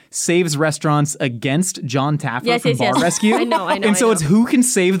he saves restaurants against John Taffer Yes, from yes, Bar yes. Rescue. I know. And so it's who can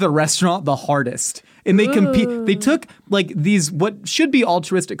save the restaurant the hardest. And they compete. They took like these what should be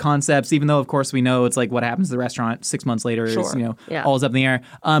altruistic concepts, even though of course we know it's like what happens to the restaurant 6 months later is Yeah. all is up in the air.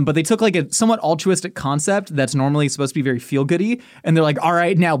 But they took like a somewhat altruistic concept that's normally supposed to be very feel goody, and they're like, all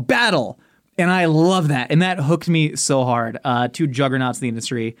right, now battle. And I love that, and that hooked me so hard. Two juggernauts in the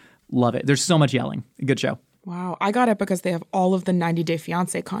industry, love it. There's so much yelling. Good show. Wow. I got it because they have all of the 90 Day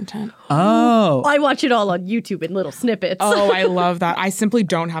Fiancé content. Oh. I watch it all on YouTube in little snippets. Oh, I love that. I simply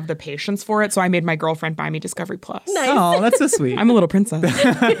don't have the patience for it, so I made my girlfriend buy me Discovery Plus. Oh, that's so sweet. I'm a little princess.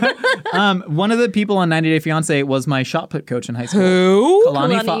 One of the people on 90 Day Fiancé was my shot put coach in high school. Who?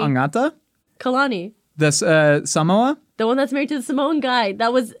 Kalani Kalani. Fa'angata. Kalani. This Samoa. The one that's married to the Samoan guy.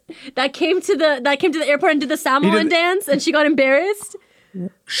 That came to the airport and did the Samoan dance and she got embarrassed.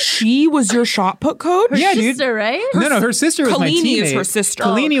 She was your shot put coach? Yeah, dude. Sister, right? No, her sister was my Kalini teammate. is her sister.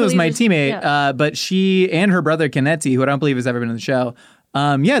 Kalini was my Kalini's- teammate, yeah. but she and her brother Kenneti, who I don't believe has ever been on the show,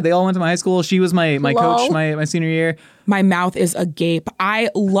 they all went to my high school. She was my coach Lol. my senior year. My mouth is agape. I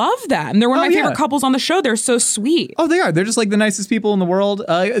love them. They're one of Oh, my yeah. favorite couples on the show. They're so sweet. Oh, they are. They're just like the nicest people in the world.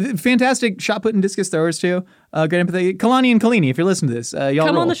 Fantastic shot put and discus throwers too. Great empathy. Kalani and Kalini, if you're listening to this, y'all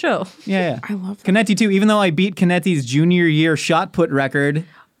Come roll. on the show. Yeah. I love Kenneti too. Even though I beat Kenneti's junior year shot put record.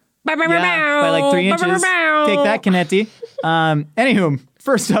 Yeah, by like 3 inches. Take that, Kenneti. Anywho,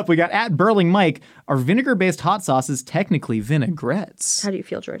 first up, we got at Burling Mike. Are vinegar-based hot sauces technically vinaigrettes? How do you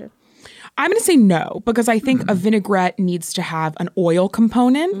feel, Jordan? I'm going to say no, because I think a vinaigrette needs to have an oil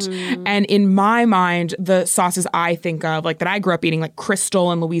component. And in my mind, the sauces I think of, like that I grew up eating, like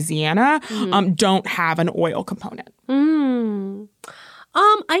Crystal in Louisiana, don't have an oil component.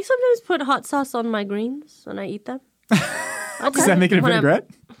 I sometimes put hot sauce on my greens when I eat them. Does that make it a vinaigrette?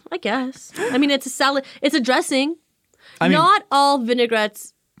 I guess. I mean, it's a salad. It's a dressing. I mean- Not all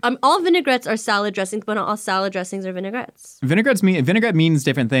vinaigrettes. All vinaigrettes are salad dressings, but not all salad dressings are vinaigrettes. Vinaigrette means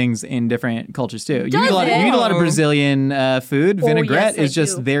different things in different cultures too. You Does eat it? a lot of Brazilian food. Vinaigrette yes, I is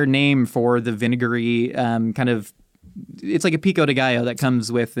just do. their name for the vinegary kind of. It's like a pico de gallo that comes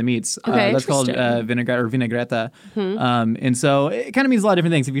with the meats. Okay, That's called interesting. vinaigrette or vinaigretta. And so it kind of means a lot of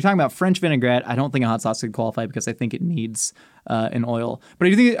different things. If you're talking about French vinaigrette, I don't think a hot sauce could qualify because I think it needs an oil. But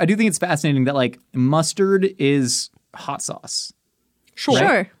I do think it's fascinating that like mustard is hot sauce.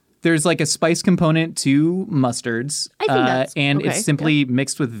 Sure. There's like a spice component to mustards. I think that's and okay, it's simply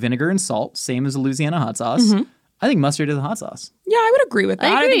mixed with vinegar and salt, same as a Louisiana hot sauce. I think mustard is a hot sauce. Yeah, I would agree with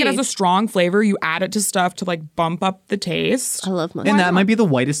that. I think it agree. has a strong flavor. You add it to stuff to like bump up the taste. I love mustard. And that might be the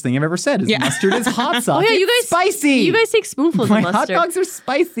whitest thing I've ever said. Is mustard is hot sauce. Oh yeah, you It's guys spicy. You guys take spoonfuls My of hot mustard. dogs are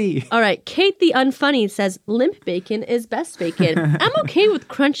spicy. All right, Kate the Unfunny says limp bacon is best bacon. I'm okay with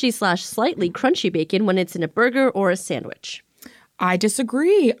crunchy/slightly crunchy bacon when it's in a burger or a sandwich. I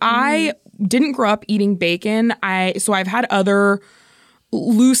disagree. I didn't grow up eating bacon. So I've had other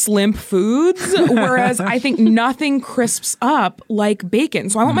loose limp foods, whereas I think nothing crisps up like bacon.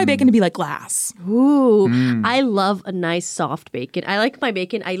 So I want my bacon to be like glass. Ooh, I love a nice soft bacon. I like my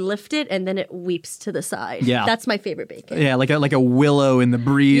bacon. I lift it and then it weeps to the side. Yeah. That's my favorite bacon. Yeah, like a willow in the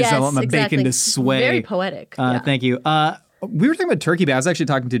breeze. I want my exactly. bacon to sway. Very poetic. Yeah. Thank you. We were talking about turkey bacon. I was actually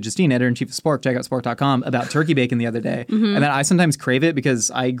talking to Justine, editor-in-chief of Spork, check out spork.com, about turkey bacon the other day. And then I sometimes crave it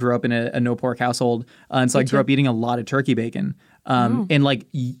because I grew up in a no-pork household. And so I grew up eating a lot of turkey bacon. And like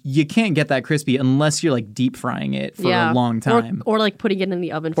you can't get that crispy unless you're like deep frying it for a long time. Or like putting it in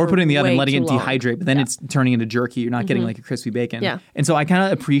the oven Or putting it in the oven, way letting too it long. dehydrate, but then it's turning into jerky. You're not getting like a crispy bacon. Yeah. And so I kind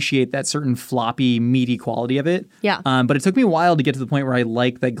of appreciate that certain floppy, meaty quality of it. Yeah. But it took me a while to get to the point where I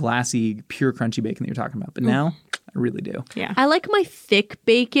like that glassy, pure crunchy bacon that you're talking about. But now I really do. Yeah. I like my thick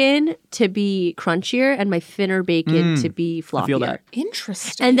bacon to be crunchier and my thinner bacon to be floppier. I feel that.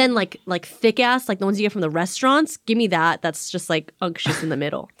 Interesting. And then like thick ass, like the ones you get from the restaurants, give me that. That's just like unctuous in the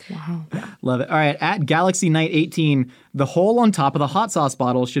middle. Wow. Love it. All right. At Galaxy Night 18, the hole on top of the hot sauce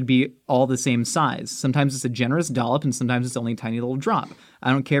bottle should be all the same size. Sometimes it's a generous dollop and sometimes it's only a tiny little drop.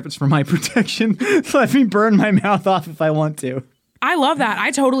 I don't care if it's for my protection. Let me burn my mouth off if I want to. I love that.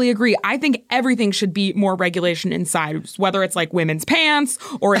 I totally agree. I think everything should be more regulation inside, whether it's like women's pants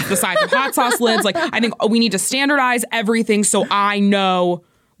or it's the size of hot sauce lids. Like, I think we need to standardize everything so I know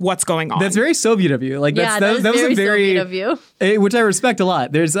what's going on. That's very Soviet of you. Like that was was very a very Soviet of you. Which I respect a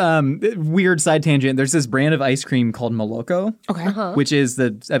lot. There's weird side tangent. There's this brand of ice cream called Moloko, Okay. which is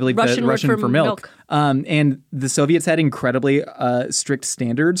I believe Russian the word Russian for milk. milk. And the Soviets had incredibly strict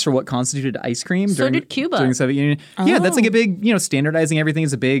standards for what constituted ice cream. So during, did Cuba. during the Soviet Union. Yeah, that's like a big standardizing everything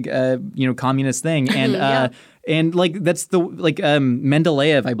is a big communist thing. And and like that's the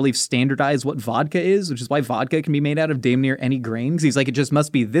Mendeleev, I believe, standardized what vodka is, which is why vodka can be made out of damn near any grain. Because he's like, it just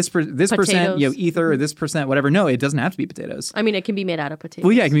must be this percent, ether, or this percent, whatever. No, it doesn't have to be potatoes. I mean, it can be made out of potatoes.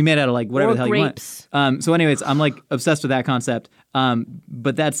 Well, yeah, it can be made out of like whatever Or the hell grapes. you want. So, anyways, I'm like obsessed with that concept.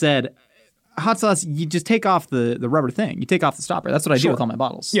 But that said, hot sauce, you just take off the rubber thing. You take off the stopper. That's what I do with all my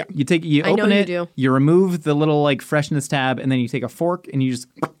bottles. Yeah. You I know open you it, do. you remove the little like freshness tab, and then you take a fork and you just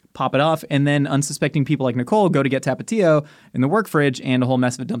pop it off. And then unsuspecting people like Nicole go to get Tapatio in the work fridge, and a whole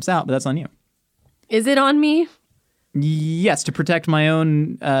mess of it dumps out. But that's on you. Is it on me? Yes, to protect my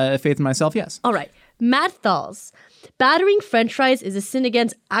own faith in myself. Yes. All right. Matt Thalls. Battering French fries is a sin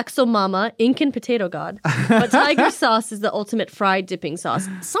against Axel Mama, Incan potato god. But tiger sauce is the ultimate fried dipping sauce.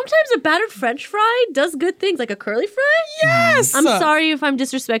 Sometimes a battered French fry does good things, like a curly fry. Yes. I'm sorry if I'm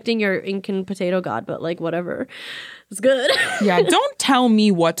disrespecting your Incan potato god, but like whatever. It's good. Yeah, don't tell me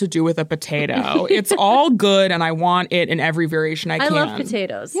what to do with a potato. It's all good, and I want it in every variation I I can. love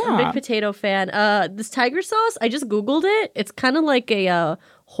potatoes. I'm a Yeah. big potato fan. This tiger sauce, I just Googled it. It's kind of like a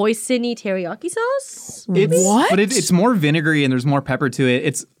hoisin teriyaki sauce. What? But it's more vinegary and there's more pepper to it.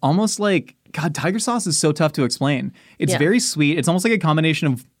 It's almost like, God, tiger sauce is so tough to explain. It's Yeah. very sweet. It's almost like a combination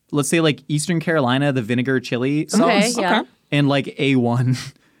of, let's say, like Eastern Carolina, the vinegar chili sauce, yeah. and like A1.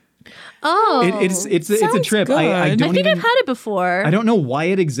 Oh. It's a Sounds trip. good. I I don't I think even, I've had it before. I don't know why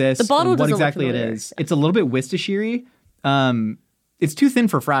it exists. The bottle or what doesn't look exactly it familiar. is. It's a little bit Worcestershire. It's too thin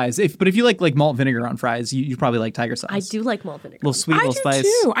for fries. But if you like malt vinegar on fries, you probably like tiger sauce. I do like malt vinegar. Little sweet, I little do spice.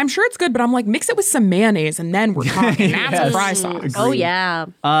 too. I'm sure it's good, but I'm like, mix it with some mayonnaise, and then we're talking. That's a fry sauce. Oh, yeah.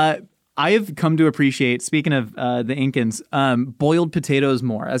 I have come to appreciate, speaking of the Incans, boiled potatoes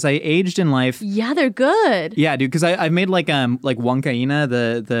more. As I aged in life, Yeah, they're good. yeah, dude, because I've made like huancaína,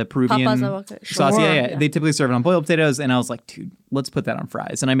 the Peruvian Papas a huanca- sauce. Sure. Yeah. They typically serve it on boiled potatoes, and I was like, dude, let's put that on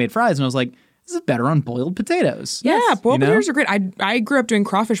fries. And I made fries, and I was like, this is better on boiled potatoes. Yeah, boiled You know? potatoes are great. I grew up doing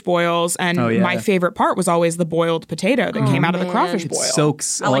crawfish boils, and Oh, yeah. my favorite part was always the boiled potato that came out of the crawfish It boil.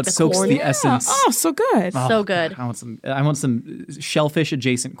 soaks. like It the soaks corn. the Yeah. essence. Oh, so good. So good. I want some shellfish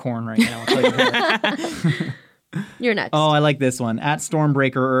adjacent corn right now. I'll tell you that. You're next. Oh, I like this one. At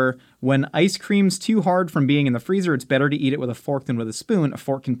Stormbreaker, when ice cream's too hard from being in the freezer, it's better to eat it with a fork than with a spoon. A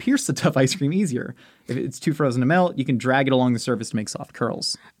fork can pierce the tough ice cream easier. If it's too frozen to melt, you can drag it along the surface to make soft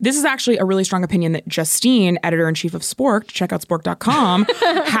curls. This is actually a really strong opinion that Justine, editor-in-chief of Spork, check out spork.com,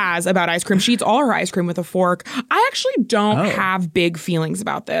 has about ice cream. She eats all her ice cream with a fork. I actually don't have big feelings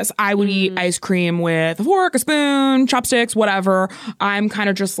about this. I would eat ice cream with a fork, a spoon, chopsticks, whatever. I'm kind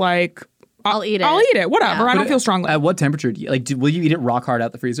of just like, I'll eat it. I'll eat it. Whatever. I don't feel strongly. At what temperature do you will you eat it rock hard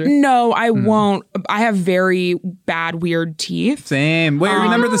out the freezer? No, I won't. I have very bad, weird teeth. Same. Wait,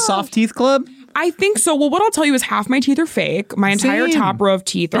 remember the soft teeth club? I think so. Well, what I'll tell you is half my teeth are fake. My entire Same. top row of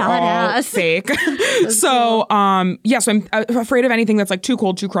teeth are all Badass. fake. So, so I'm afraid of anything that's like too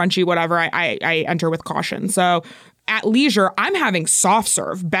cold, too crunchy, whatever. I enter with caution. So at leisure, I'm having soft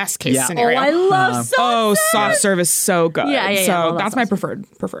serve, best case scenario. I love soft soft serve is so good. Yeah, So I love that's my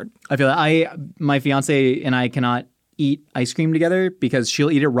soft preferred. I feel like my fiance and I cannot eat ice cream together because she'll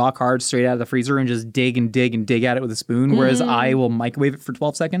eat it rock hard straight out of the freezer and just dig and dig and dig at it with a spoon, whereas I will microwave it for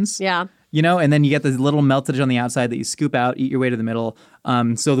 12 seconds. Yeah. You know, and then you get this little meltage on the outside that you scoop out, eat your way to the middle.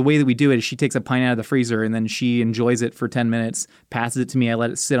 So the way that we do it is she takes a pint out of the freezer and then she enjoys it for 10 minutes, passes it to me. I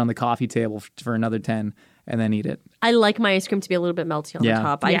let it sit on the coffee table for another 10 and then eat it. I like my ice cream to be a little bit melty on the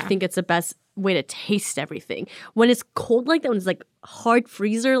top. I Yeah. think it's the best way to taste everything. When it's cold like that, when it's like hard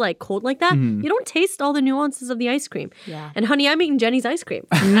freezer, like cold like that, you don't taste all the nuances of the ice cream. Yeah. And honey, I'm eating Jenny's ice cream.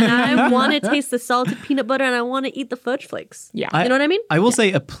 And I want to taste the salted peanut butter and I want to eat the fudge flakes. Yeah. You know what I mean? I will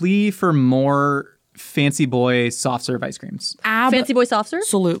say a plea for more fancy boy soft serve ice creams. Fancy boy soft serve?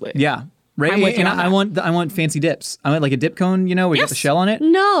 Absolutely. Yeah. Right, I'm with you and on I want fancy dips. I want like a dip cone, you know, where you got the shell on it.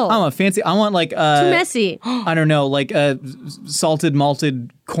 No. I want fancy. I want like Too messy. I don't know, like a salted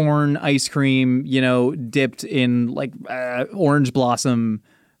malted corn ice cream, you know, dipped in like orange blossom,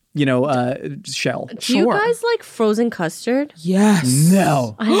 you know, shell. Do you guys like frozen custard? Yes.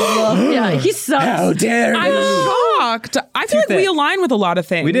 No. I love. Yeah, he sucks. How dare I'm shocked. I feel like we thick. align with a lot of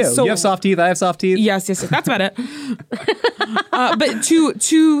things. We do. So, You have soft teeth. I have soft teeth. Yes. That's about it. But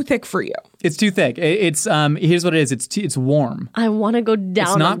too thick for you. It's too thick. It's here's what it is. It's warm. I want to go down.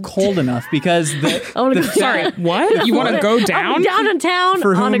 It's not cold enough because the I want to go. Sorry, what? You want to go down? I'm down in town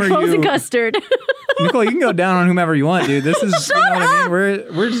For on a whom are frozen you? custard. Nicole, you can go down on whomever you want, dude. This is you know what I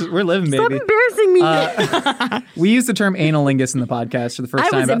mean. We're living, Stop baby. embarrassing me. We used the term analingus in the podcast for the first I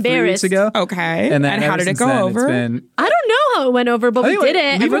time was about 3 weeks embarrassed. ago. Okay. And then how ever did it since go then, over? It's been, I don't know how it went over, but we did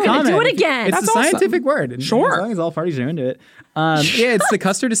it. leave And a we're going to do comment. it again. It's That's a awesome. scientific word. And Sure. As long as all parties are into it. Yeah, it's the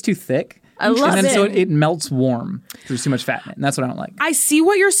custard is too thick. I love and then so it. it melts warm. There's too much fat in it. And that's what I don't like. I see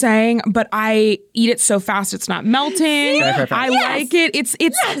what you're saying, but I eat it so fast it's not melting. Fair. I like it.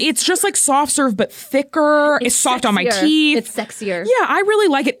 It's just like soft serve but thicker. It's soft on my sexier. teeth. It's sexier. Yeah, I really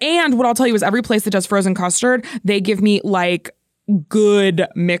like it. And what I'll tell you is every place that does frozen custard, they give me like good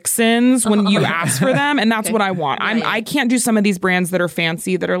mix-ins when you ask for them, and that's what I want. I can't do some of these brands that are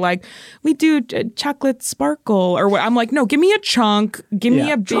fancy that are like, we do chocolate sparkle or what. I'm like, no, give me a chunk, give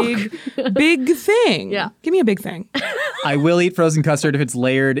me a big thing. Yeah. Give me a big thing. I will eat frozen custard if it's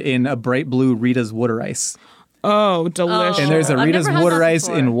layered in a bright blue Rita's water ice. Oh, delicious. And there's a I've Rita's never had water that ice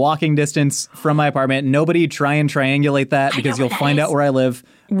before. in walking distance from my apartment. Nobody try and triangulate that because you'll find out where I live.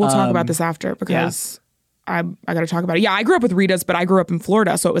 We'll talk about this after because I got to talk about it. Yeah, I grew up with Rita's, but I grew up in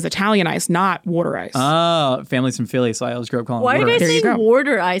Florida, so it was Italian ice, not water ice. Oh, family's from Philly, so I always grew up calling Why it are you water guys ice. There you saying go.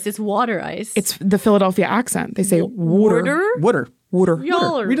 water ice? It's water ice. It's the Philadelphia accent. They say water. Water. Water.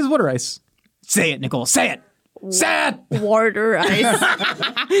 Y'all are Rita's water ice. Say it, Nicole. Say it. Say it. water ice.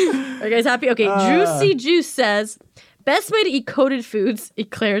 Are you guys happy? Okay, Juicy Juice says, best way to eat coated foods,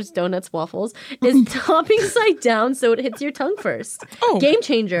 eclairs, donuts, waffles, is topping side down so it hits your tongue first. Oh. Game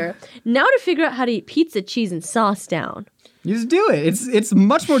changer. Now to figure out how to eat pizza, cheese, and sauce down. You just do it. It's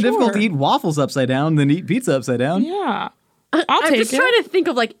much more difficult to eat waffles upside down than eat pizza upside down. Yeah. I'll I'm take just it. trying to think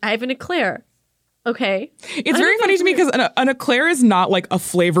of like, I have an eclair. Okay. It's very funny to me because an eclair is not like a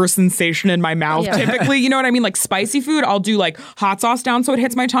flavor sensation in my mouth. Yeah. Typically, you know what I mean? Like spicy food, I'll do like hot sauce down so it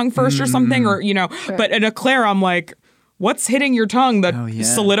hits my tongue first or something, or, you know, but an eclair, I'm like, what's hitting your tongue? The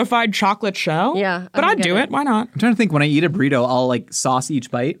solidified chocolate shell? Yeah, But I I'd get do it. it. Why not? I'm trying to think when I eat a burrito, I'll like sauce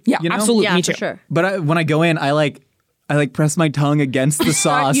each bite. Yeah, you know? absolutely. Yeah, Me for too. sure. But when I go in, I like press my tongue against the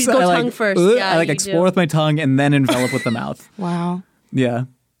sauce. You go I like, tongue first. Yeah, I like you explore do. with my tongue and then envelop with the mouth. Wow. Yeah.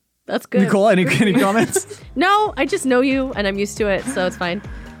 That's good. Nicole, any comments? No, I just know you and I'm used to it, so it's fine.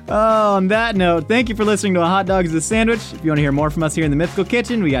 Oh, on that note, thank you for listening to A Hot Dog is a Sandwich. If you want to hear more from us here in the Mythical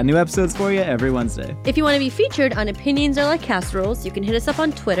Kitchen, we got new episodes for you every Wednesday. If you want to be featured on Opinions Are Like Casseroles, you can hit us up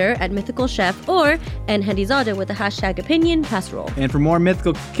on Twitter at Mythical Chef or @Handizada with the hashtag opinion casserole. And for more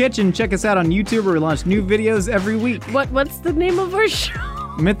Mythical Kitchen, check us out on YouTube where we launch new videos every week. What's the name of our show?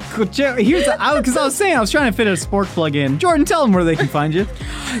 Mythical Here's because I was saying I was trying to fit a spork plug in. Jordan, tell them where they can find you.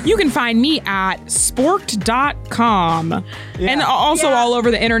 You can find me at sporked.com and also all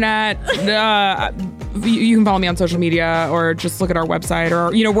over the internet. You can follow me on social media or just look at our website,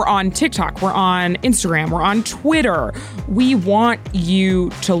 or, we're on TikTok, we're on Instagram, we're on Twitter. We want you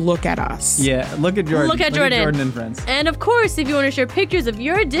to look at us. Yeah, look at Jordan. Look at Jordan and friends. And of course, if you want to share pictures of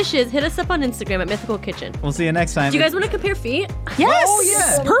your dishes, hit us up on Instagram at Mythical Kitchen. We'll see you next time. Do you guys want to compare feet? Yes. Oh,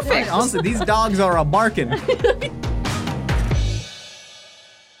 yeah. Perfect. Honestly, these dogs are a barking.